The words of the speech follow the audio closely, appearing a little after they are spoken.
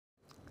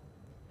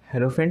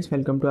Hello friends,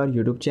 welcome to our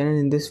YouTube channel.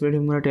 In this video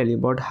I'm going to tell you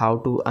about how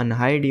to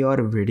unhide your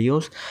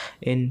videos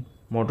in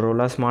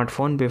Motorola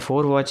smartphone.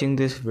 Before watching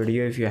this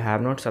video, if you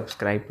have not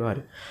subscribed to our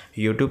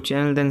YouTube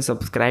channel, then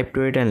subscribe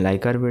to it and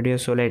like our video.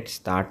 So let's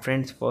start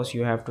friends. First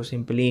you have to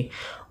simply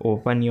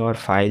open your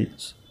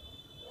files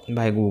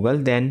by Google.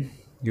 Then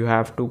you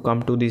have to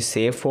come to the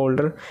save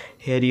folder.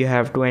 Here you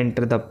have to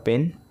enter the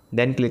pin,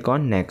 then click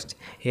on next.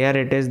 Here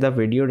it is the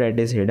video that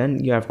is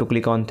hidden. You have to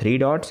click on three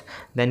dots,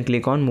 then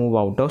click on move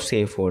out of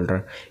save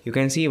folder. You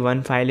can see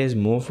one file is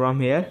moved from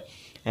here,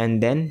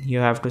 and then you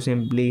have to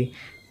simply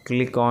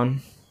click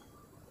on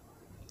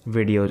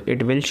videos.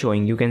 It will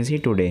showing, you can see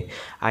today.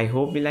 I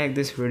hope you like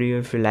this video.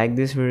 If you like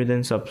this video,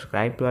 then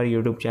subscribe to our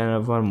YouTube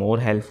channel for more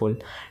helpful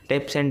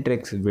tips and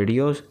tricks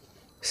videos.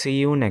 See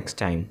you next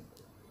time.